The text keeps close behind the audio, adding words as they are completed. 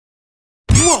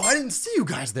didn't see you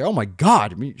guys there. Oh my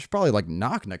god. I mean, you should probably like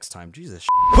knock next time. Jesus.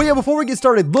 But yeah, before we get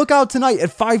started, look out tonight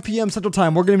at 5 p.m. Central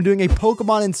Time. We're going to be doing a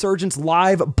Pokemon Insurgents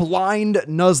live blind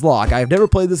Nuzlocke. I've never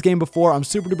played this game before. I'm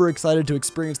super duper excited to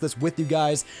experience this with you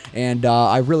guys, and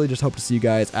I really just hope to see you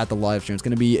guys at the live stream. It's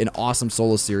going to be an awesome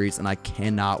solo series, and I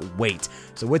cannot wait.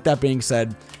 So with that being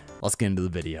said, let's get into the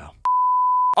video.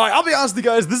 Alright, I'll be honest with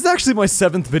you guys, this is actually my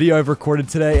 7th video I've recorded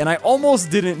today, and I almost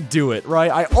didn't do it,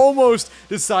 right? I almost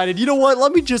decided, you know what,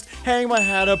 let me just hang my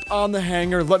hat up on the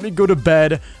hanger, let me go to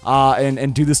bed,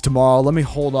 and do this tomorrow, let me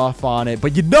hold off on it.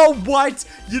 But you know what?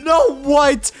 You know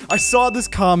what? I saw this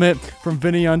comment from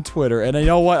Vinny on Twitter, and you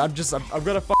know what? I'm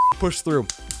gonna push through.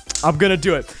 I'm gonna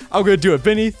do it. I'm gonna do it.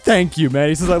 Vinny, thank you, man.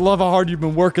 He says, I love how hard you've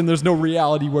been working. There's no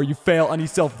reality where you fail. Any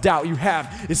self-doubt you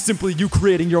have is simply you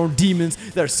creating your own demons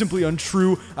that are simply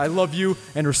untrue. I love you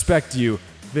and respect you.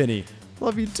 Vinny,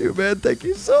 love you too, man. Thank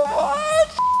you so much.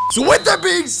 So with that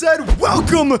being said,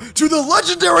 welcome to the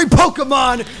legendary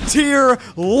Pokemon tier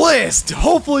list.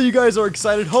 Hopefully you guys are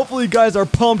excited. Hopefully you guys are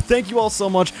pumped. Thank you all so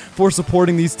much for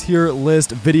supporting these tier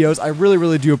list videos. I really,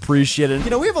 really do appreciate it.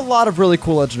 You know, we have a lot of really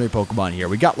cool legendary Pokemon here.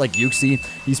 We got like Yuxi.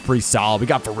 He's pretty solid. We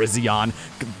got Virizion,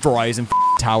 Verizon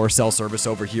Tower cell service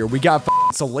over here. We got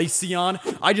Salacion.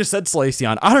 I just said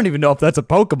Salacion. I don't even know if that's a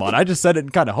Pokemon. I just said it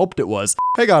and kind of hoped it was.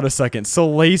 Hang on a second.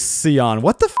 Salacion.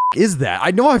 What the is that?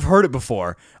 I know I've heard it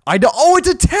before. Oh, it's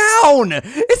a town!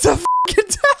 It's a fucking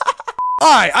town!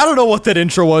 Alright, I don't know what that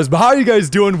intro was, but how are you guys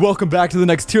doing? Welcome back to the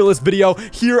next tier list video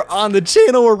here on the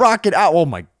channel. We're rocking out. Oh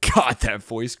my god, that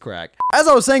voice crack. As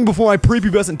I was saying before, my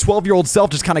prepubescent 12-year-old self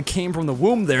just kind of came from the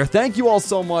womb there. Thank you all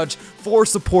so much for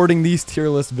supporting these tier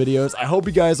list videos. I hope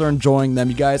you guys are enjoying them.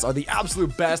 You guys are the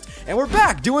absolute best. And we're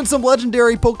back doing some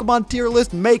legendary Pokemon tier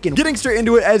list making. Getting straight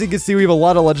into it, as you can see, we have a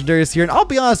lot of legendaries here. And I'll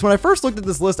be honest, when I first looked at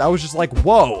this list, I was just like,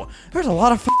 whoa, there's a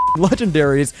lot of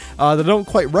legendaries that I don't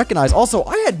quite recognize. Also,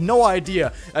 I had no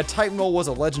idea a Type Null was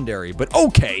a legendary, but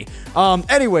okay.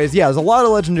 Anyways, yeah, there's a lot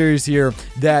of legendaries here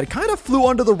that kind of flew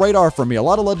under the radar for me. A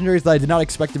lot of legendaries that I did not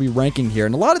expect to be ranking here.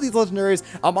 And a lot of these legendaries,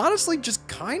 I'm honestly just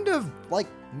kind of like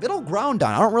middle ground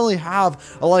on. I don't really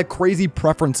have a lot of crazy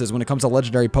preferences when it comes to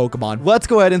legendary Pokemon. Let's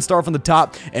go ahead and start from the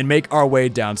top and make our way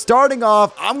down. Starting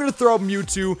off, I'm going to throw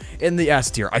Mewtwo in the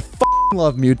S tier. I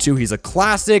love Mewtwo. He's a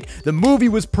classic. The movie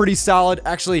was pretty solid.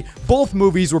 Actually, both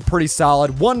movies were pretty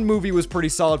solid. One movie was pretty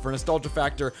solid for nostalgia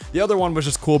factor. The other one was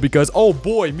just cool because, oh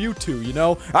boy, Mewtwo, you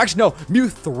know? Actually, no, Mew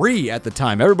 3 at the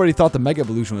time. Everybody thought the Mega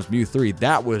Evolution was Mew 3.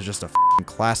 That was just a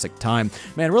classic time.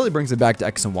 Man, it really brings it back to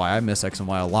X and Y. I miss X and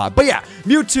Y a lot. But yeah,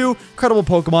 Mewtwo, incredible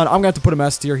Pokemon. I'm gonna have to put him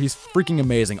S tier. He's freaking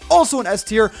amazing. Also in S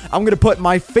tier, I'm gonna put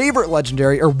my favorite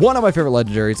legendary, or one of my favorite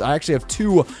legendaries. I actually have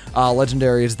two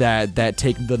legendaries that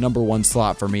take the #1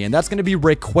 slot for me, and that's gonna be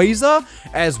Rayquaza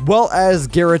as well as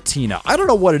Giratina. I don't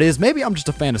know what it is. Maybe I'm just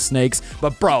a fan of snakes,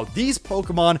 but bro, these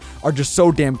Pokemon are just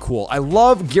so damn cool. I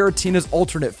love Giratina's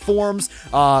alternate forms.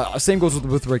 Same goes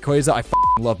with Rayquaza. I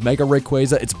love Mega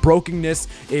Rayquaza. Its brokenness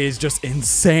is just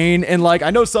insane, and like, I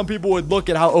know some people would look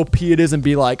at how OP it is and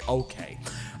be like,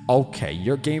 okay,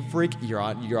 you're Game Freak, you're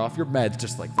off your meds,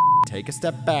 just like take a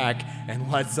step back and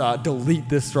let's delete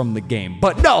this from the game.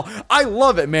 But no, I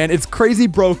love it, man. It's crazy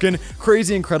broken,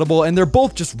 crazy incredible, and they're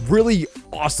both just really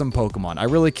awesome Pokemon. I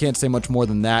really can't say much more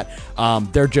than that.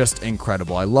 They're just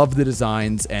incredible. I love the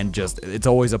designs, and just it's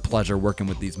always a pleasure working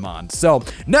with these mons. So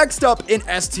next up in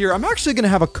S tier, I'm actually gonna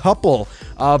have a couple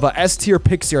of S tier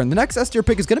picks here, and the next S tier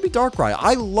pick is gonna be Darkrai.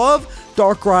 I love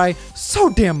Darkrai so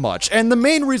damn much, and the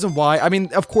main reason why, I mean,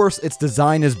 of course, its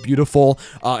design is beautiful,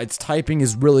 its typing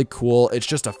is really cool, it's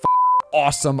just a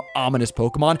awesome, ominous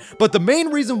Pokemon, but the main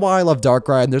reason why I love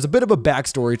Darkrai, and there's a bit of a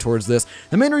backstory towards this,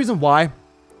 the main reason why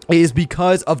is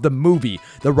because of the movie,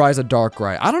 The Rise of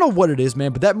Darkrai. I don't know what it is,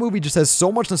 man, but that movie just has so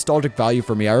much nostalgic value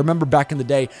for me. I remember back in the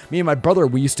day, me and my brother,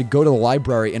 we used to go to the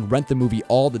library and rent the movie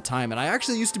all the time, and I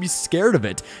actually used to be scared of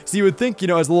it. So you would think, you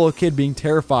know, as a little kid being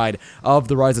terrified of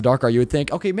The Rise of Darkrai, you would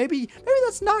think, okay, maybe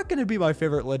that's not going to be my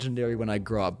favorite legendary when I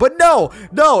grow up. But no,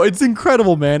 it's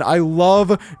incredible, man. I love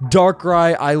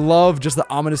Darkrai. I love just the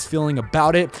ominous feeling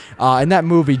about it, and that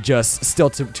movie just still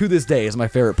to this day is my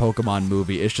favorite Pokemon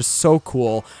movie. It's just so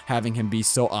cool having him be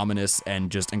so ominous and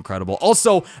just incredible.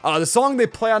 Also, the song they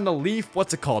play on the leaf,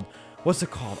 what's it called?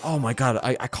 Oh my god,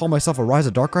 I call myself a Rise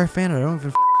of Darkrai fan, and I don't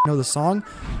even know the song.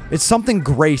 It's something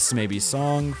Grace, maybe.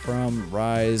 Song from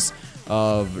Rise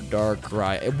of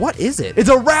Darkrai. What is it? It's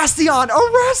a Rasteon!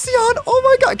 Oh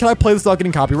my god, can I play this without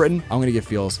getting copywritten? I'm gonna get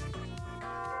feels.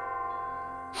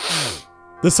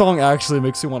 This song actually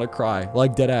makes me want to cry,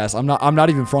 like dead ass. I'm not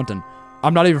even fronting.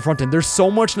 There's so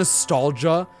much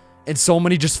nostalgia and so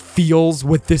many just feels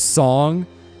with this song.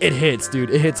 It hits,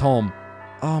 dude. It hits home.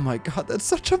 Oh my god, that's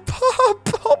such a pop.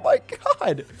 Oh my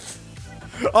god.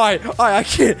 All right, I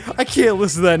can't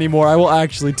listen to that anymore. I will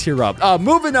actually tear up.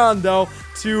 Moving on though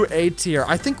to A tier.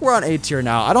 I think we're on A tier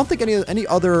now. I don't think any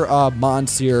other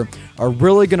mons here are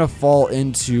really gonna fall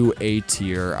into A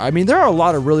tier. I mean, there are a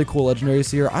lot of really cool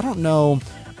legendaries here. I don't know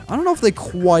if they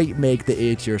quite make the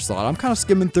A tier slot. I'm kind of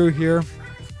skimming through here,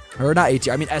 or not A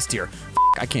tier. I mean S tier.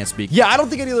 I can't speak. Yeah, I don't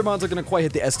think any other mons are gonna quite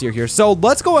hit the S tier here. So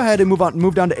let's go ahead and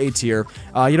move down to A tier.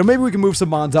 You know, maybe we can move some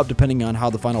mons up depending on how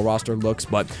the final roster looks.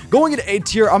 But going into A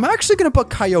tier, I'm actually gonna put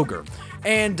Kyogre.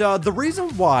 And the reason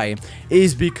why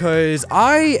is because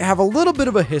I have a little bit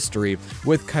of a history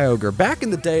with Kyogre back in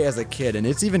the day as a kid, and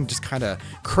it's even just kind of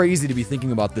crazy to be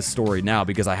thinking about this story now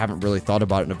because I haven't really thought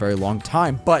about it in a very long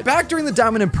time. But back during the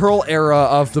Diamond and Pearl era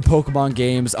of the Pokemon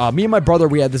games, me and my brother,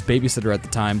 we had this babysitter at the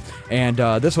time, and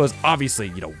this was obviously,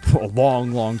 you know, a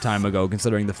long time ago,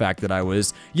 considering the fact that I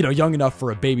was, you know, young enough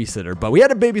for a babysitter. But we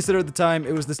had a babysitter at the time.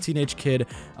 It was this teenage kid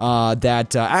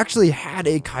that actually had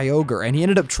a Kyogre, and he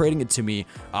ended up trading it to me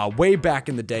way back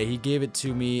in the day. He gave it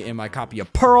to me in my copy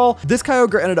of Pearl. This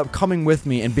Kyogre ended up coming with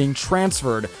me and being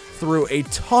transferred through a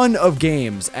ton of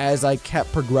games as I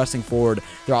kept progressing forward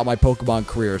throughout my Pokemon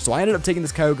career. So I ended up taking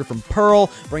this Kyogre from Pearl,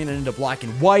 bringing it into Black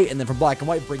and White, and then from Black and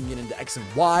White, bringing it into X and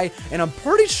Y, and I'm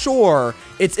pretty sure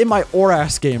it's in my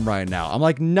Oras game right now. I'm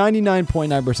like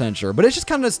 99.9% sure, but it's just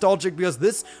kind of nostalgic because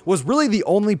this was really the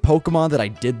only Pokemon that I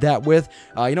did that with.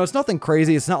 You know, it's nothing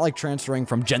crazy. It's not like transferring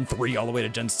from Gen 3 all the way to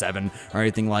Gen 7 or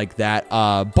anything like that,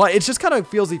 but it's just kind of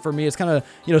feelsy for me. It's kind of,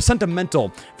 you know,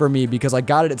 sentimental for me because I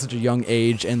got it at such a young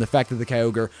age, and the fact that the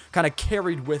Kyogre kind of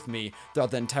carried with me throughout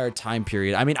the entire time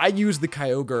period. I mean, I used the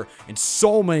Kyogre in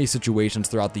so many situations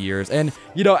throughout the years, and,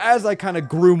 you know, as I kind of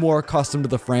grew more accustomed to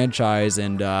the franchise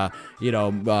and, you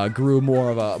know, grew more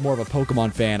of a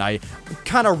Pokemon fan, I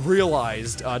kind of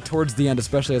realized towards the end,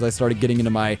 especially as I started getting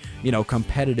into my, you know,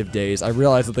 competitive days, I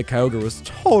realized that the Kyogre was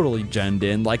totally genned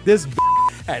in. Like, this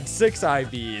had 6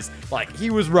 IVs. Like,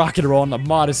 he was rocking and rolling, a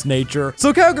modest nature.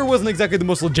 So Kyogre wasn't exactly the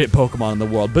most legit Pokemon in the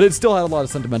world, but it still had a lot of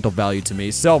sentimental value to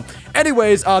me. So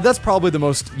anyways, that's probably the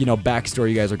most, you know, backstory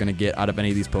you guys are gonna get out of any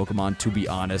of these Pokemon, to be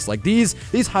honest. Like, these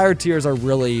higher tiers are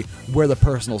really where the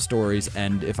personal stories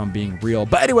end, if I'm being real.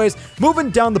 But anyways, moving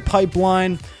down the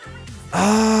pipeline,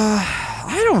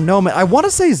 I don't know, man. I want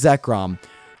to say Zekrom.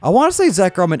 I want to say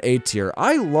Zekrom in A tier.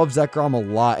 I love Zekrom a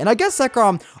lot, and I guess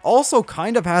Zekrom also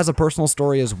kind of has a personal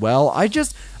story as well. I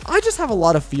just have a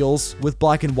lot of feels with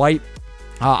Black and White.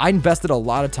 I invested a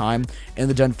lot of time in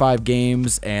the Gen 5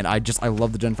 games, and I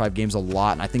love the Gen 5 games a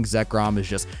lot, and I think Zekrom is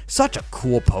just such a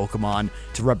cool Pokemon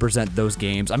to represent those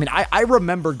games. I mean, I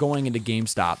remember going into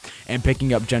GameStop and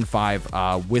picking up Gen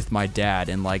 5 with my dad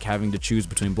and, like, having to choose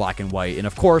between Black and White, and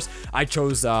of course, I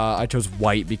chose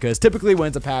White because typically what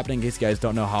ends up happening, in case you guys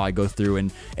don't know how I go through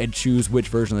and choose which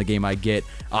version of the game I get,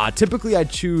 typically I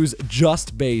choose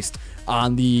just based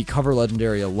on the cover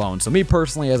legendary alone. So me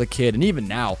personally as a kid, and even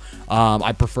now,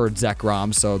 I preferred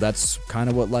Zekrom, so that's kind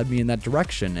of what led me in that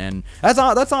direction. And that's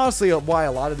honestly why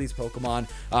a lot of these Pokemon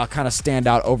kind of stand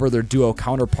out over their duo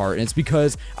counterpart, and it's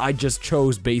because I just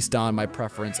chose based on my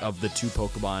preference of the two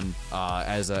Pokemon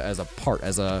as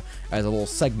a little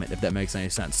segment, if that makes any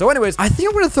sense. So anyways, I think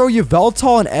I'm gonna throw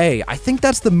Yveltal in A. I think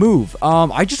that's the move.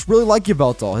 I just really like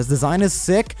Yveltal. His design is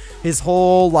sick. His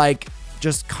whole, like,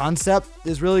 just concept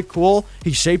is really cool.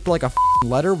 He's shaped like a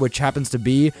letter, which happens to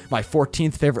be my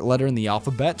 14th favorite letter in the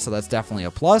alphabet, so that's definitely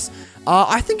a plus.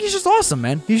 I think he's just awesome,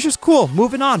 man. He's just cool.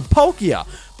 Moving on, Palkia.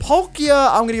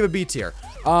 Palkia, I'm gonna give a B tier.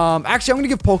 Actually, I'm gonna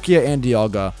give Palkia and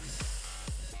Dialga.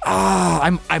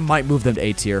 I might move them to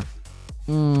A tier.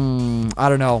 I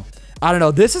don't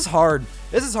know. This is hard.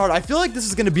 I feel like this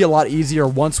is going to be a lot easier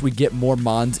once we get more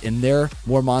mons in there.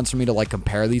 More mons for me to, like,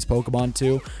 compare these Pokemon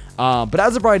to. But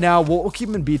as of right now, we'll keep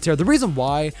them in B tier. The reason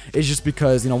why is just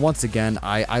because, you know, once again,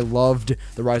 I loved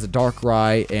the Rise of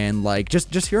Darkrai, and, like,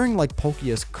 just hearing, like,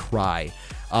 Palkia's cry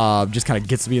just kind of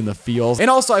gets me in the feels. And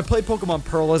also, I played Pokemon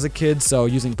Pearl as a kid, so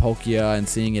using Palkia and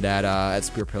seeing it at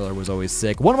Spear Pillar was always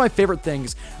sick. One of my favorite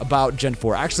things about Gen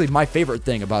 4, actually my favorite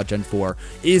thing about Gen 4,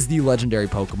 is the legendary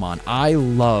Pokemon. I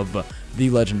love the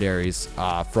legendaries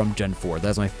from Gen 4.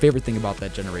 That's my favorite thing about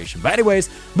that generation. But anyways,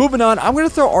 moving on, I'm going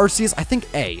to throw Arceus, I think,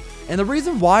 A. And the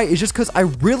reason why is just because I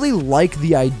really like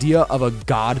the idea of a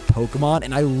god Pokemon,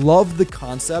 and I love the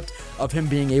concept of him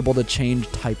being able to change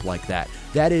type like that.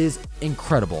 That is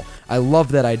incredible. I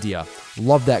love that idea.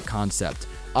 Love that concept.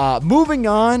 Moving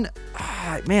on,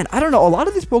 man, I don't know. A lot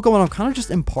of these Pokemon I'm kind of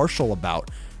just impartial about.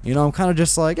 You know, I'm kind of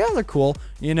just like, yeah, they're cool,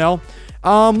 you know?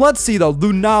 Let's see, though.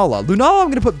 Lunala. Lunala,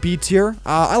 I'm going to put B tier.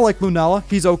 I like Lunala.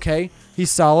 He's okay. He's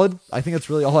solid. I think that's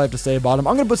really all I have to say about him.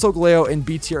 I'm going to put Solgaleo in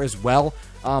B tier as well.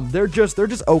 They're just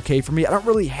okay for me. I don't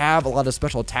really have a lot of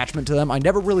special attachment to them. I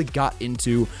never really got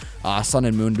into Sun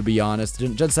and Moon, to be honest.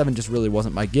 Gen 7 just really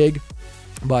wasn't my gig.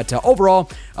 But overall,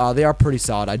 they are pretty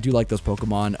solid. I do like those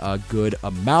Pokemon a good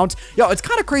amount. Yo, it's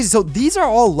kind of crazy. So these are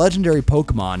all legendary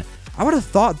Pokemon. I would have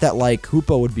thought that like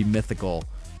Hoopa would be mythical.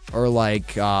 Or like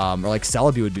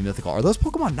Celebi would be mythical. Are those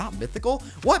Pokemon not mythical?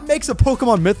 What makes a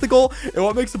Pokemon mythical and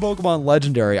what makes a Pokemon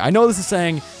legendary? I know this is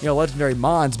saying, legendary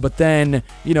mons, but then,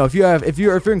 if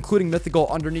you're including mythical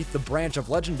underneath the branch of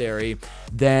legendary,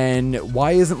 then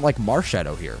why isn't like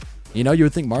Marshadow here? You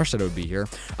would think Marshadow would be here.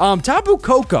 Tapu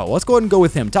Koko. Let's go ahead and go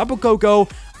with him. Tapu Koko,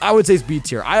 I would say is B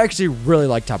tier. I actually really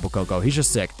like Tapu Koko. He's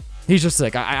just sick. He's just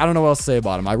sick. I don't know what else to say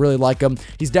about him. I really like him.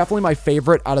 He's definitely my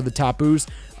favorite out of the Tapus.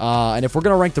 And if we're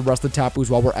going to rank the rest of the Tapus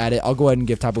while we're at it, I'll go ahead and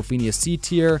give Tapu Fini a C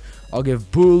tier. I'll give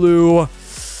Bulu.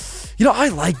 I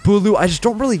like Bulu. I just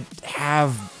don't really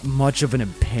have much of an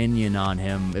opinion on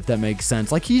him, if that makes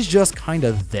sense. Like, he's just kind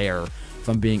of there, if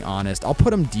I'm being honest. I'll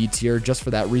put him D tier just for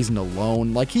that reason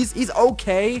alone. Like, he's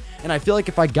okay, and I feel like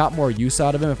if I got more use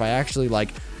out of him, if I actually,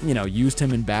 like, used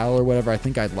him in battle or whatever, I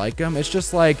think I'd like him. It's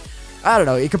just like, I don't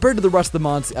know. Compared to the rest of the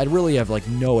mons, I'd really have like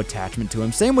no attachment to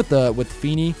him. Same with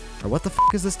Fini, or what the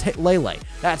fuck is this? Lele.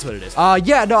 That's what it is.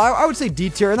 Yeah, no, I would say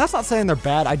D tier, and that's not saying they're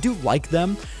bad. I do like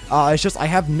them. It's just I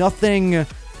have nothing.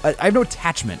 I have no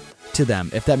attachment to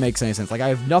them, if that makes any sense. Like, I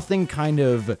have nothing kind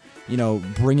of,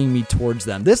 bringing me towards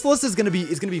them. This list is gonna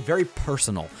be very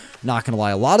personal. Not gonna lie,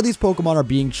 a lot of these Pokemon are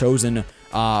being chosen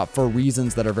for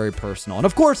reasons that are very personal. And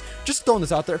of course, just throwing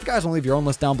this out there, if you guys want to leave your own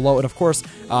list down below, and of course,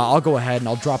 I'll go ahead and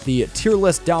I'll drop the tier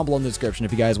list down below in the description.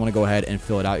 If you guys want to go ahead and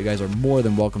fill it out, you guys are more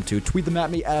than welcome to. Tweet them at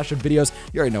me, at @videos.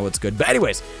 You already know what's good. But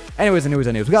anyways, we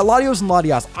got Latios and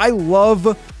Latias. I love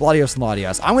Latios and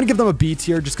Latias. I'm going to give them a B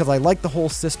tier just because I like the whole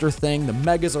sister thing. The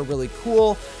Megas are really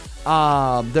cool.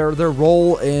 Their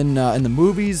role in the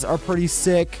movies are pretty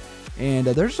sick. And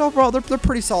they're just overall, they're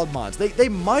pretty solid mods. They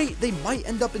might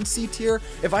end up in C tier.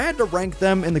 If I had to rank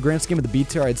them in the grand scheme of the B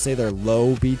tier, I'd say they're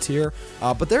low B tier.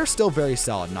 But they're still very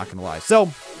solid, not gonna lie.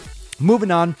 So, moving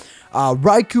on.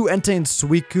 Raikou, Entei, and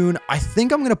Suicune. I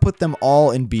think I'm gonna put them all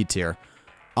in B tier.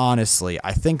 Honestly,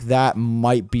 I think that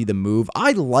might be the move.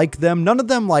 I like them. None of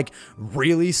them, like,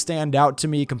 really stand out to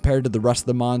me compared to the rest of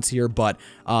the mons here, but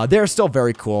they're still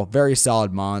very cool, very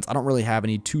solid mons. I don't really have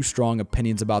any too strong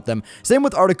opinions about them. Same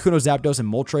with Articuno, Zapdos,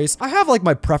 and Moltres. I have, like,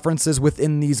 my preferences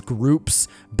within these groups,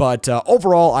 but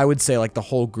overall, I would say, like, the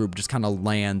whole group just kind of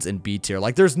lands in B tier.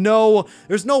 Like, there's no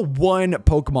one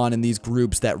Pokemon in these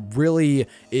groups that really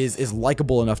is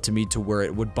likable enough to me to where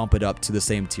it would bump it up to the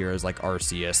same tier as, like,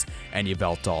 Arceus and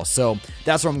Yveltal. So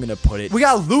that's where I'm going to put it. We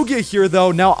got Lugia here,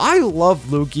 though. Now, I love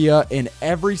Lugia in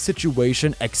every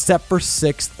situation except for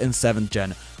 6th and 7th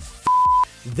gen.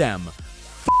 Them.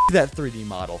 That 3D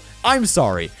model. I'm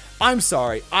sorry.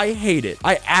 I hate it.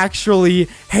 I actually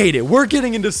hate it. We're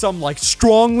getting into some, like,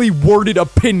 strongly worded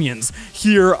opinions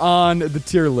here on the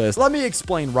tier list. Let me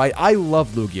explain, right? I love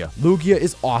Lugia. Lugia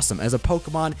is awesome. As a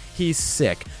Pokemon, he's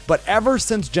sick. But ever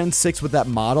since Gen 6 with that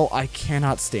model, I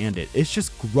cannot stand it. It's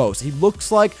just gross. He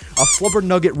looks like a flubber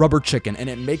nugget rubber chicken, and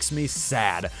it makes me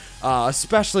sad.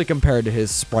 Especially compared to his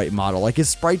sprite model. Like, his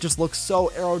sprite just looks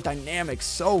so aerodynamic,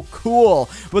 so cool.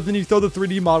 But then you throw the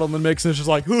 3D model in the mix, and it's just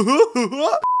like,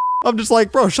 I'm just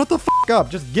like, bro, shut the fuck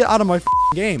up. Just get out of my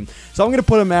game. So I'm going to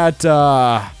put him at,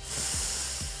 I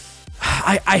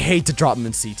hate to drop him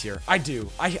in C tier. I do.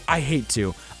 I hate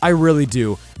to. I really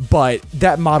do. But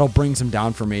that model brings him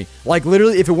down for me. Like,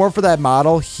 literally, if it weren't for that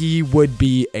model, he would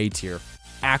be A tier.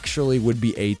 Actually would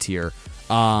be A tier.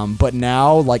 But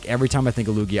now, like, every time I think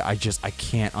of Lugia, I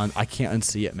can't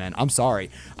unsee it, man. I'm sorry.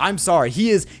 He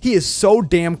is so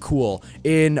damn cool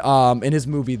in his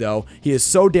movie, though. He is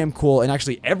so damn cool in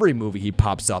actually every movie he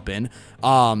pops up in.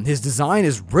 His design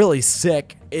is really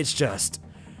sick. It's just,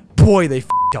 boy, they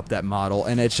f***ed up that model,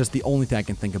 and it's just the only thing I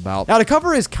can think about. Now, to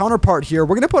cover his counterpart here,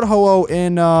 we're gonna put Ho-Oh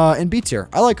in B tier.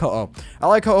 I like Ho-Oh. I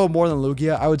like Ho-Oh more than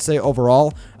Lugia, I would say,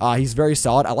 overall. He's very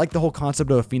solid. I like the whole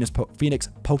concept of a Phoenix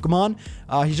Pokemon.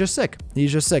 He's just sick.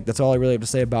 He's just sick. That's all I really have to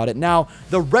say about it. Now,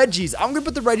 the Regis. I'm gonna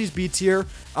put the Regis B tier.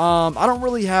 I don't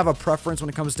really have a preference when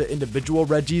it comes to individual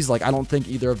Regis. Like, I don't think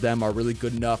either of them are really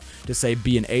good enough to say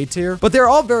B and A tier, but they're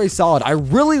all very solid. I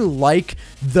really like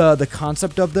the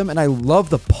concept of them, and I love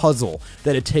the puzzle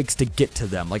that it takes to get to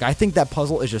them. Like, I think that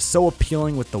puzzle is just so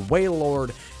appealing with the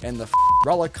Wailord and the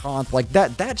Relicanth. Like,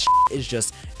 that shit is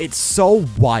just, it's so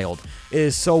wild. It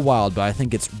is so wild, but I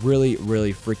think it's really,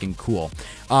 really freaking cool.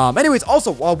 Anyways,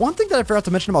 also, one thing that I forgot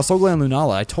to mention about Solgaleo and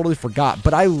Lunala, I totally forgot,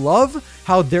 but I love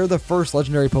how they're the first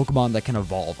legendary Pokemon that can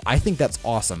evolve. I think that's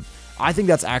awesome. I think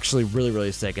that's actually really,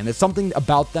 really sick, and there's something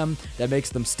about them that makes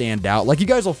them stand out. Like, you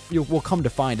guys will come to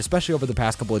find, especially over the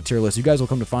past couple of tier lists, you guys will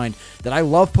come to find that I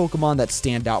love Pokemon that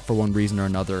stand out for one reason or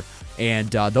another, and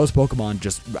those Pokemon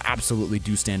just absolutely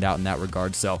do stand out in that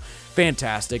regard, so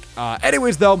fantastic.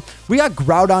 Anyways, though, we got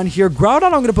Groudon here. Groudon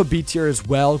I'm going to put B tier as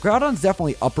well. Groudon's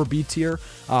definitely upper B tier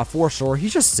for sure.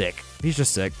 He's just sick. He's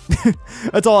just sick.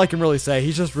 That's all I can really say.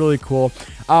 He's just really cool.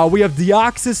 We have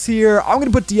Deoxys here. I'm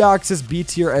going to put Deoxys B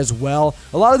tier as well.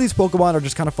 A lot of these Pokemon are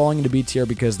just kind of falling into B tier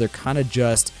because they're kind of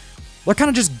just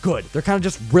good. They're kind of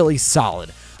just really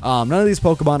solid. None of these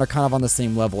Pokemon are kind of on the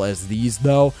same level as these,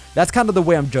 though. That's kind of the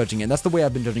way I'm judging it. And that's the way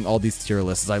I've been judging all these tier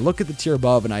lists. Is I look at the tier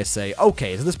above and I say,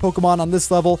 okay, is this Pokemon on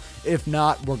this level? If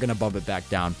not, we're going to bump it back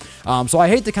down. So I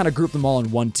hate to kind of group them all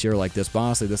in one tier like this, but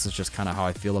honestly, this is just kind of how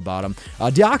I feel about them.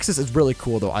 Deoxys is really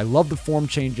cool, though. I love the form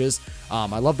changes.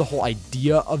 I love the whole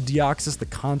idea of Deoxys. The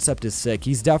concept is sick.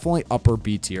 He's definitely upper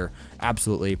B tier.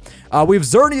 Absolutely. We have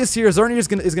Xerneas here. Xerneas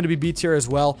is going to be B tier as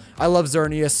well. I love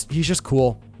Xerneas. He's just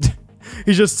cool.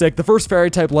 He's just sick. The first fairy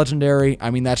type legendary.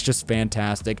 I mean, that's just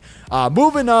fantastic.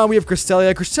 Moving on, we have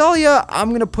Cresselia. Cresselia, I'm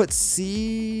going to put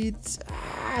C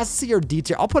or D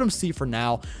tier. I'll put him C for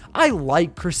now. I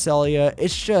like Cresselia.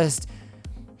 It's just,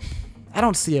 I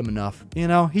don't see him enough, you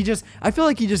know? I feel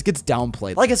like he just gets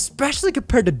downplayed. Like, especially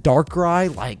compared to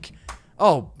Darkrai, like,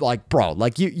 oh, like, bro,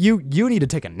 like, you need to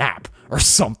take a nap or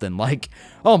something. Like,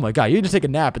 oh my god, you need to take a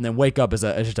nap and then wake up as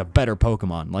just a better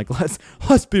Pokemon. Like,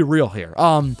 let's be real here.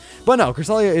 But no,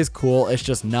 Cresselia is cool. It's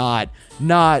just not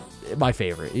my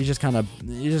favorite. He's just kind of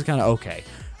okay,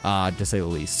 to say the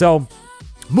least. So,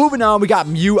 moving on, we got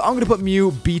Mew. I'm going to put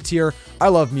Mew B tier. I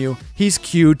love Mew. He's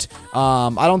cute.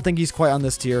 I don't think he's quite on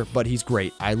this tier, but he's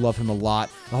great. I love him a lot.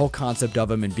 The whole concept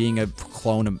of him and being a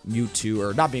clone of Mewtwo,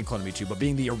 or not being a clone of Mewtwo, but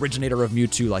being the originator of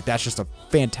Mewtwo, like, that's just a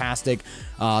fantastic.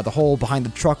 The whole behind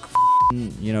the truck,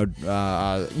 you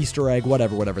know, Easter egg,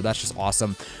 whatever. That's just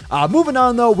awesome. Moving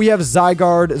on, though, we have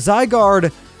Zygarde.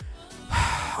 Zygarde,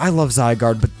 I love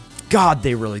Zygarde, but God,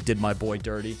 they really did my boy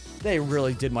dirty. They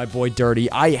really did my boy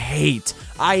dirty. I hate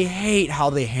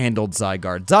how they handled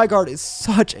Zygarde. Zygarde is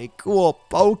such a cool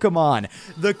Pokemon.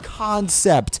 The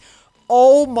concept,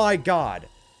 oh my god.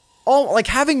 Oh, like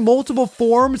having multiple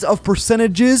forms of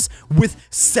percentages with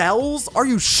cells? Are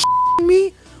you shitting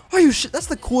me? That's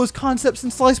the coolest concept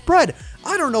since sliced bread.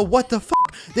 I don't know what the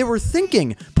fuck they were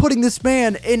thinking, putting this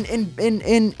man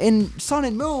in Sun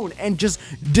and Moon and just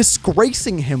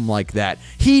disgracing him like that.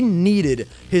 He needed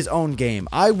his own game.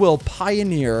 I will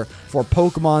pioneer for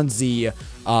Pokemon Z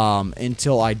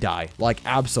until I die. Like,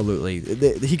 absolutely.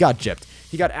 He got gypped.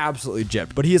 He got absolutely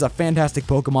gypped. But he is a fantastic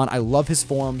Pokemon. I love his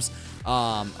forms.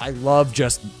 I love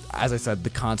just, as I said, the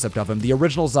concept of him. The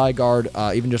original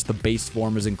Zygarde, even just the base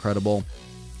form is incredible.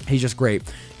 He's just great.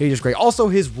 He's just great. Also,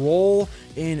 his role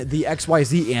in the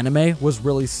XYZ anime was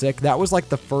really sick. That was like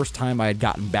the first time I had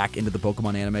gotten back into the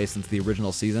Pokemon anime since the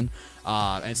original season.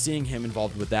 And seeing him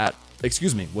involved with that,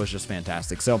 was just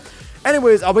fantastic. So,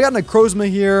 anyways, we got Necrozma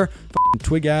here.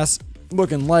 Twig ass.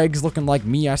 Looking legs, looking like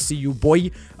me. I see you,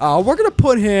 boy. We're going to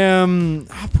put him,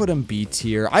 I'll put him B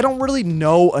tier. I don't really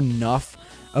know enough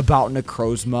about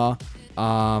Necrozma.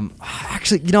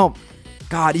 Actually, you know,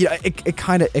 God, yeah, it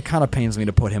kind of pains me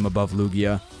to put him above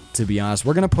Lugia, to be honest.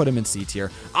 We're gonna put him in C tier.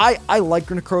 I like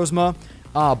Necrozma,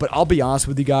 but I'll be honest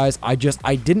with you guys. I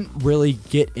didn't really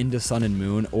get into Sun and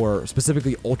Moon, or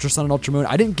specifically Ultra Sun and Ultra Moon.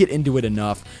 I didn't get into it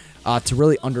enough to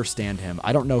really understand him.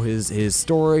 I don't know his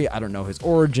story. I don't know his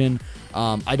origin.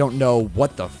 I don't know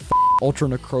what the Ultra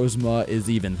Necrozma is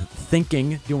even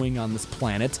doing on this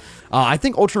planet. I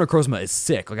think Ultra Necrozma is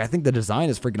sick. Like, I think the design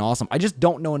is freaking awesome. I just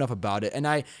don't know enough about it. And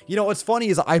you know, what's funny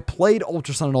is I played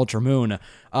Ultra Sun and Ultra Moon,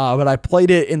 but I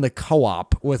played it in the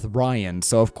co-op with Ryan.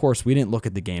 So of course we didn't look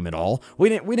at the game at all. We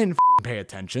didn't pay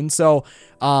attention. So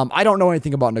I don't know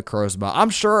anything about Necrozma. I'm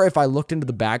sure if I looked into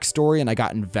the backstory and I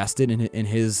got invested in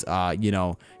his, you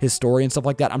know, his story and stuff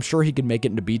like that, I'm sure he could make it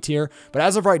into B tier. But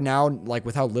as of right now, like,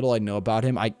 with how little I know about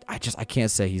him, I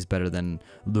can't say he's better than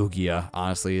Lugia,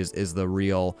 honestly, is the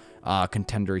real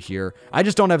contender here. I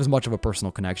just don't have as much of a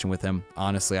personal connection with him,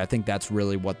 honestly. I think that's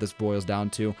really what this boils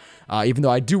down to. Even though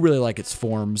I do really like its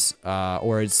forms,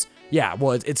 or its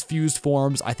fused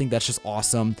forms. I think that's just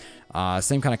awesome.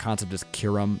 Same kind of concept as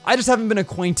Kyurem. I just haven't been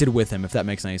acquainted with him, if that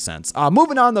makes any sense.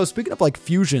 Moving on, though, speaking of, like,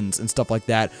 fusions and stuff like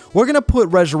that, we're going to put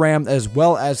Reshiram as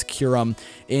well as Kyurem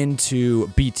into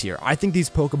B tier. I think these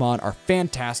Pokemon are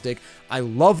fantastic. I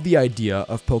love the idea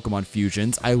of Pokemon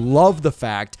fusions. I love the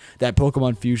fact that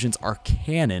Pokemon fusions are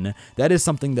canon. That is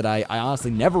something that I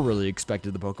honestly never really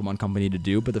expected the Pokemon company to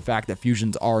do, but the fact that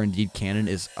fusions are indeed canon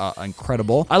is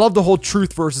incredible. I love the whole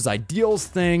truth versus ideals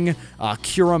thing.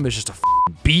 Kyurem is just a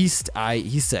beast.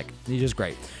 He's sick. He's just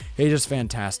great. He's just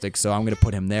fantastic, so I'm going to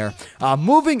put him there.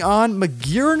 Moving on,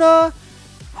 Magearna.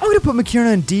 I'm going to put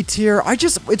Magearna in D tier.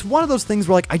 It's one of those things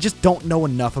where, like, I just don't know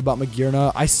enough about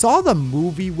Magearna. I saw the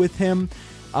movie with him,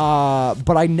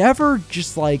 but I never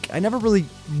really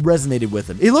resonated with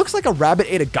him. He looks like a rabbit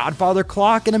ate a Godfather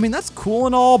clock, and I mean, that's cool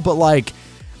and all, but, like,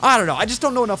 I don't know. I just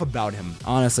don't know enough about him,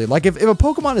 honestly. Like, if a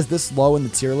Pokemon is this low in the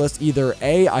tier list, either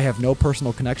A, I have no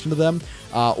personal connection to them,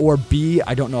 or B,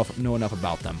 I don't know enough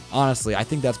about them. Honestly, I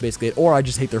think that's basically it. Or I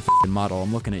just hate their f***ing model.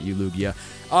 I'm looking at you, Lugia.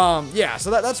 Yeah, so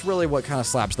that's really what kind of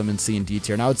slaps them in C and D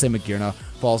tier. And I would say Magearna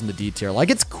falls into D tier. Like,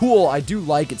 it's cool. I do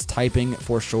like its typing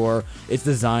for sure. Its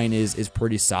design is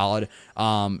pretty solid.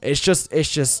 It's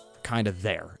just kind of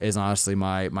there is honestly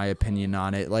my opinion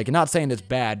on it. Like, not saying it's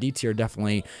bad. D tier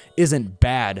definitely isn't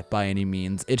bad by any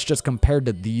means. It's just compared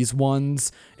to these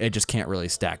ones, it just can't really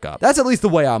stack up. That's at least the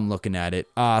way I'm looking at it.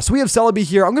 So we have Celebi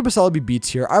here. I'm gonna put Celebi B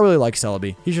tier. I really like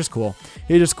Celebi. He's just cool.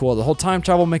 He's just cool. The whole time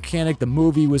travel mechanic, the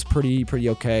movie was pretty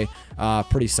okay.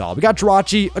 Pretty solid. We got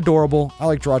Jirachi, adorable. I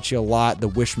like Jirachi a lot. The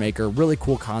Wishmaker, really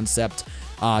cool concept.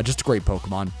 Just a great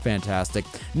Pokemon. Fantastic.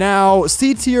 Now,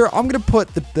 C tier, I'm going to put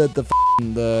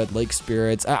the Lake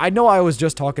Spirits. I know I was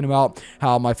just talking about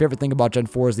how my favorite thing about Gen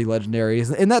 4 is the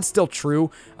Legendaries, and that's still true.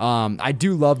 I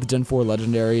do love the Gen 4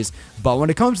 Legendaries, but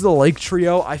when it comes to the Lake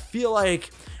Trio, I feel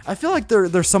like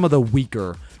they're some of the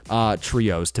weaker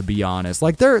trios, to be honest.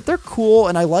 Like, they're cool,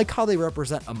 and I like how they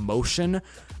represent emotion,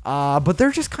 but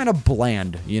they're just kind of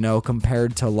bland, you know,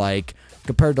 compared to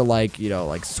you know,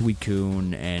 like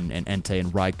Suicune and Entei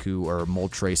and Raikou, or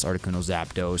Moltres, Articuno,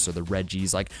 Zapdos, or the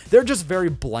Regis. Like, they're just very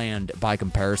bland by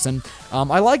comparison.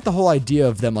 I like the whole idea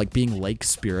of them, like, being lake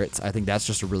spirits. I think that's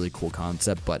just a really cool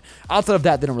concept, but outside of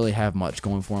that, they don't really have much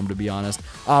going for them, to be honest.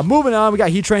 Moving on, we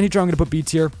got Heatran. Heatran, I'm going to put B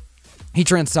tier.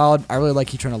 Heatran's solid. I really like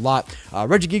Heatran a lot.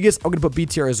 Regigigas, I'm going to put B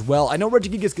tier as well. I know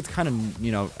Regigigas gets kind of,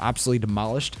 you know, absolutely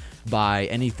demolished by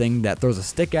anything that throws a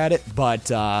stick at it, but,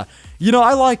 you know,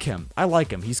 I like him. I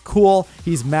like him. He's cool.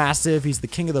 He's massive. He's the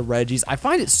king of the Regis. I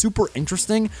find it super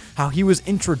interesting how he was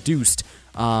introduced,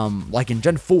 like in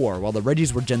Gen 4, while the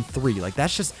Regis were Gen 3. Like,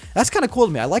 that's kind of cool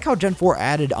to me. I like how Gen 4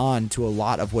 added on to a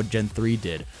lot of what Gen 3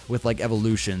 did with, like,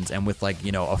 evolutions and with, like,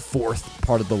 you know, a fourth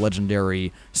part of the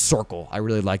legendary circle. I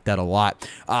really like that a lot.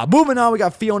 Moving on, we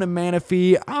got Fiona and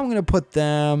Manaphy. I'm going to put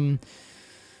them...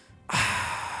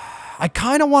 I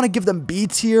kind of want to give them B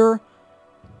tier,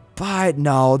 but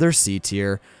no, they're C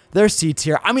tier. They're C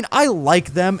tier. I mean, I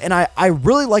like them, and I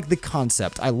really like the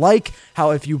concept. I like how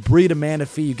if you breed a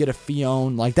Manaphy, you get a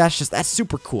Fion. Like, that's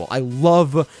super cool. I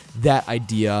love that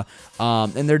idea.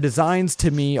 And their designs,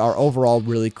 to me, are overall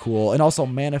really cool. And also,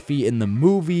 Manaphy in the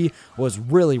movie was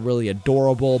really, really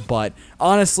adorable. But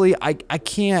honestly, I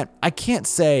can't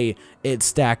say it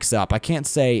stacks up. I can't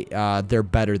say they're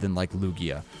better than, like,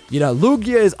 Lugia. You know,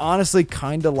 Lugia is honestly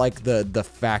kind of like the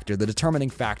determining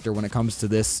factor when it comes to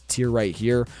this tier right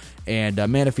here. And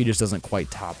Manaphy just doesn't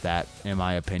quite top that, in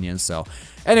my opinion. So,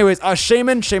 anyways,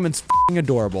 Shaman's f***ing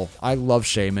adorable. I love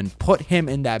Shaman. Put him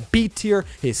in that B tier.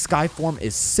 His Skyform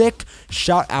is sick.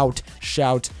 Shout out,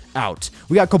 shout out.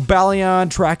 We got Cobalion,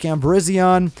 Tracheon,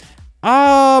 Virizion.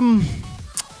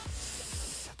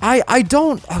 I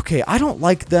don't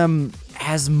like them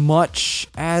as much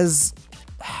as...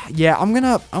 Yeah, I'm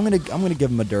gonna give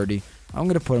them a dirty. I'm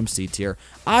gonna put them C tier.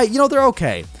 You know, they're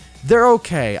okay. They're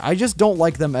okay. I just don't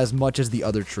like them as much as the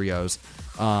other trios,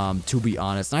 to be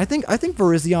honest. And I think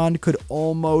Virizion could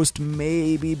almost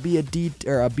maybe be a D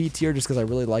or a B tier just because I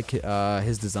really like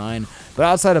his design. But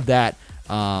outside of that,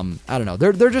 I don't know.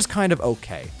 They're just kind of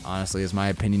okay, honestly, is my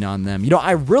opinion on them. You know,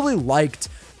 I really liked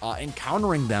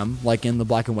encountering them, like, in the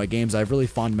Black and White games. I have really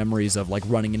fond memories of, like,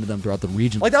 running into them throughout the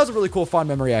region. Like, that was a really cool fond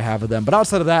memory I have of them. But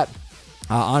outside of that,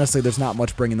 honestly, there's not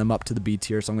much bringing them up to the B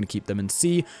tier, so I'm going to keep them in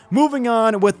C. Moving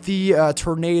on with the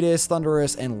Tornadus,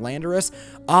 Thundurus, and Landorus.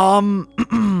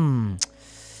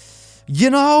 You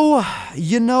know,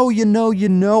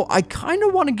 I kind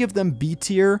of want to give them B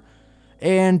tier.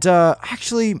 And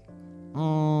actually...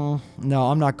 no,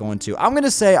 I'm not going to. I'm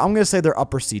gonna say they're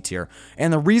upper C tier,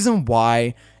 and the reason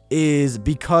why is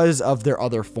because of their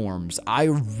other forms. I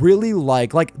really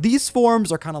like these forms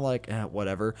are kind of like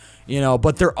whatever, you know,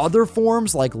 but their other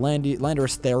forms like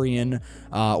Landorus Therian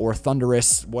or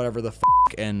Thundurus, whatever the f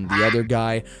and the other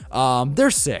guy.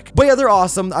 They're sick. But yeah, they're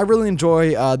awesome. I really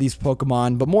enjoy these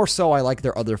Pokemon, but more so I like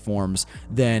their other forms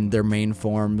than their main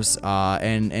forms.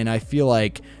 And I feel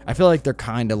like they're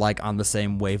kind of like on the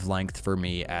same wavelength for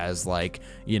me as like,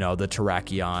 you know, the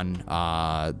Terrakion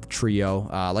trio.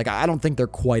 Like I don't think they're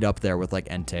quite up there with like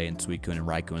Entei and Suicune and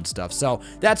Raikou and stuff. So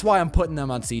that's why I'm putting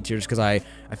them on C tiers, because I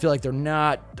feel like they're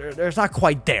not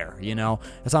quite there, you know?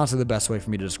 That's honestly the best way for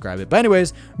me to describe it. But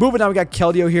anyways, moving on, we got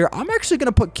Keldeo here. I'm actually going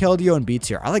to put Keldeo in B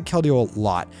tier. I like Keldeo a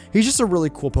lot. He's just a really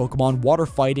cool Pokemon. Water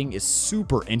fighting is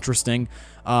super interesting.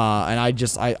 And I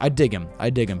dig him. I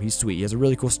dig him. He's sweet. He has a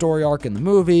really cool story arc in the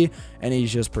movie, and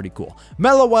he's just pretty cool.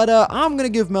 Meloetta, I'm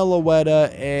going to give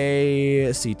Meloetta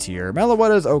a C tier.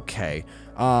 Meloetta's okay.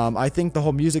 I think the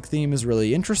whole music theme is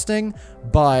really interesting,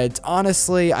 but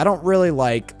honestly, I don't really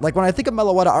like when I think of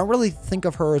Meloetta, I don't really think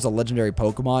of her as a legendary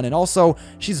Pokemon, and also,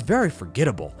 she's very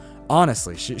forgettable.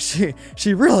 Honestly,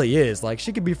 she really is. Like,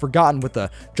 she could be forgotten with the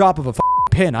drop of a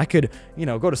pin. I could, you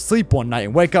know, go to sleep one night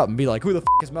and wake up and be like, who the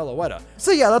is Meloetta?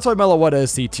 So yeah, that's why Meloetta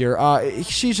is C tier.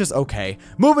 She's just okay.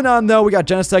 Moving on though, we got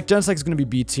Genesect. Genesect is going to be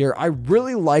B tier. I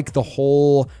really like the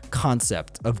whole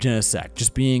concept of Genesect,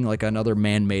 just being like another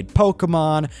man-made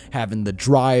Pokemon, having the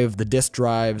drive, the disc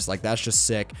drives, like that's just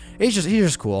sick. He's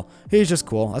just cool. He's just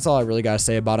cool. That's all I really got to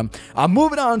say about him.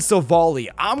 Moving on, Silvally.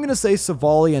 I'm going to say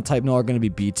Silvally and Type Null are going to be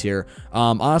B tier.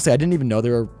 Honestly, I didn't even know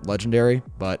they were legendary,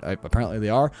 but apparently they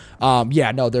are.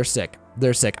 Yeah, no, they're sick.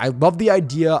 They're sick. I love the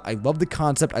idea. I love the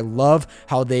concept. I love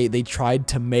how they tried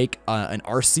to make an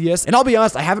Arceus. And I'll be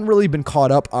honest, I haven't really been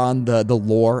caught up on the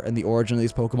lore and the origin of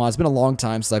these Pokemon. It's been a long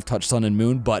time since I've touched Sun and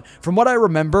Moon, but from what I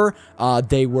remember,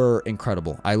 they were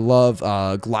incredible. I love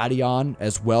Gladion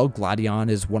as well. Gladion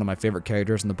is one of my favorite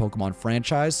characters in the Pokemon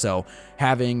franchise, so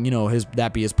having, you know,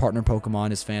 that be his partner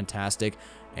Pokemon is fantastic.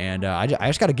 And I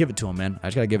just got to give it to him, man. I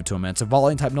just got to give it to him, man. So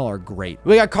Volley and Type Null are great.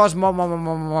 We got Cosmo,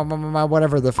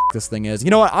 whatever the f this thing is. You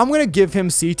know what? I'm going to give him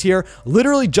C tier,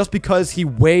 literally just because he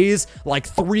weighs like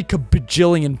 3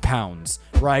 bajillion pounds,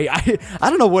 right? I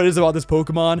don't know what it is about this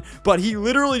Pokemon, but he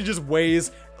literally just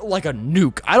weighs like a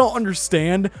nuke. I don't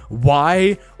understand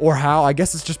why or how. I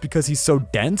guess it's just because he's so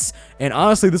dense. And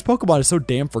honestly, this Pokemon is so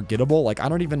damn forgettable. Like, I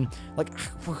don't even, like,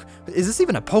 is this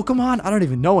even a Pokemon? I don't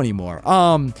even know anymore.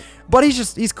 But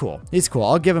he's cool. He's cool.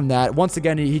 I'll give him that. Once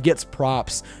again, he gets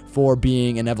props for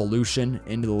being an evolution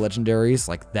into the legendaries.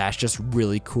 Like, that's just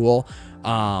really cool.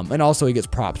 And also he gets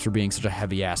props for being such a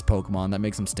heavy-ass Pokemon. That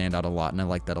makes him stand out a lot, and I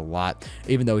like that a lot,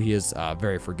 even though he is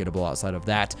very forgettable outside of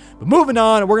that. But moving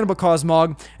on, we're going to put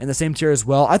Cosmog in the same tier as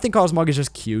well. I think Cosmog is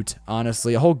just cute,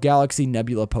 honestly. A whole Galaxy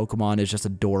Nebula Pokemon is just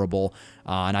adorable,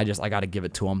 and I got to give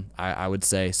it to him, I would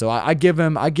say. So I give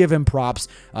him props,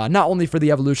 not only for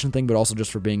the evolution thing, but also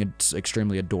just for being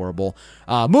extremely adorable.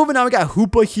 Moving on, we got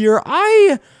Hoopa here.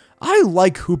 I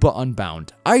like Hoopa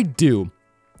Unbound. I do.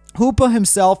 Hoopa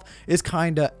himself is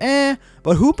kind of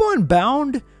but Hoopa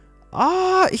Unbound,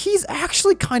 he's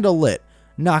actually kind of lit.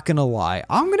 Not gonna lie,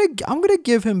 I'm gonna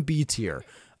give him B tier.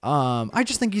 I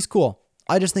just think he's cool.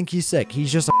 I just think he's sick.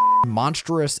 He's just a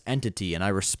monstrous entity, and I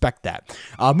respect that.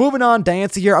 Moving on,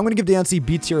 Diancie here. I'm going to give Diancie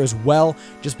B tier as well,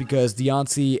 just because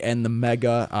Diancie and the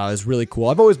Mega is really cool.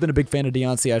 I've always been a big fan of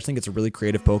Diancie. I just think it's a really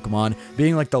creative Pokemon.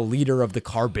 Being like the leader of the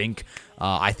Carbink,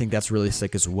 I think that's really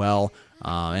sick as well.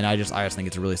 And I just think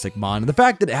it's a really sick mon. And the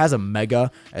fact that it has a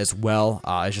Mega as well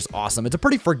is just awesome. It's a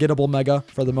pretty forgettable Mega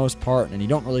for the most part, and you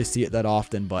don't really see it that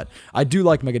often, but I do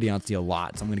like Mega Diancie a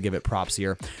lot, so I'm going to give it props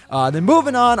here. Then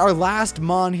moving on, our last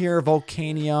mon here,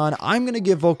 Volcanion. I'm going to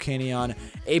give Volcanion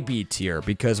a B tier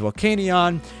because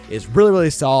Volcanion is really, really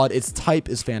solid. Its type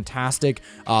is fantastic.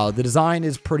 The design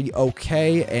is pretty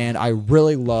okay, and I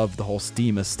really love the whole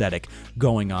Steam aesthetic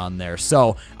going on there.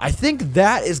 So I think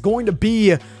that is going to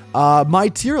be my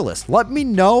tier list. Let me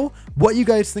know what you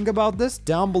guys think about this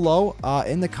down below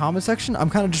in the comment section. I'm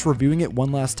kind of just reviewing it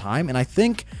one last time, and I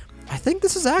think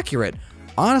this is accurate.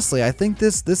 Honestly, I think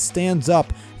this stands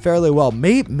up fairly well.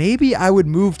 Maybe I would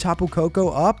move Tapu Koko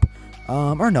up,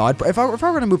 or no. If I were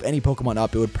going to move any Pokemon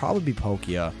up, it would probably be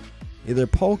Palkia. Either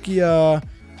Palkia,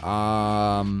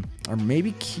 or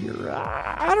maybe Kira.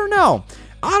 I don't know.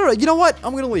 You know what?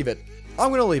 I'm gonna leave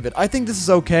it. I think this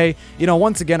is okay. You know,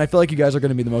 once again, I feel like you guys are going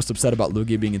to be the most upset about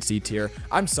Lugia being in C tier.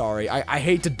 I'm sorry. I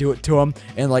hate to do it to him.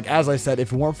 And like, as I said,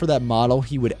 if it weren't for that model,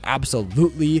 he would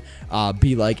absolutely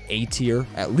be like A tier.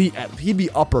 At least he'd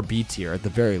be upper B tier at the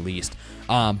very least.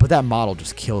 But that model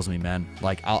just kills me, man.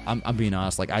 Like, I'm being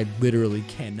honest. Like, I literally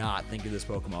cannot think of this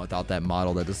Pokemon without that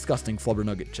model, that disgusting Flubber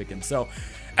Nugget chicken. So,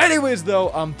 Anyways, though,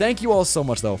 thank you all so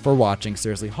much, though, for watching.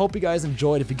 Seriously, hope you guys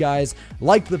enjoyed. If you guys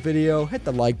liked the video, hit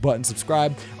the like button,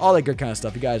 subscribe, all that good kind of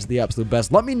stuff. You guys are the absolute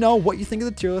best. Let me know what you think of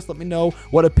the tier list. Let me know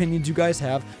what opinions you guys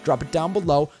have. Drop it down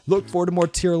below. Look forward to more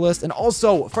tier list. And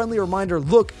also, friendly reminder,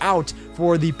 look out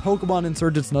for the Pokemon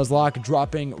Insurgents Nuzlocke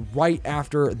dropping right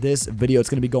after this video. It's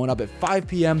going to be going up at 5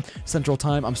 p.m. Central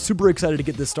Time. I'm super excited to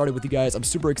get this started with you guys. I'm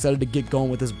super excited to get going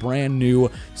with this brand new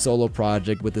solo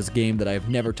project with this game that I've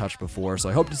never touched before. So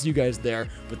I hope to see you guys there.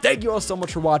 But thank you all so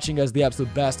much for watching, guys. The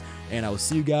absolute best. And I will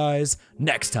see you guys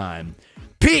next time.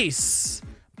 Peace.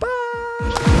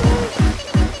 Bye.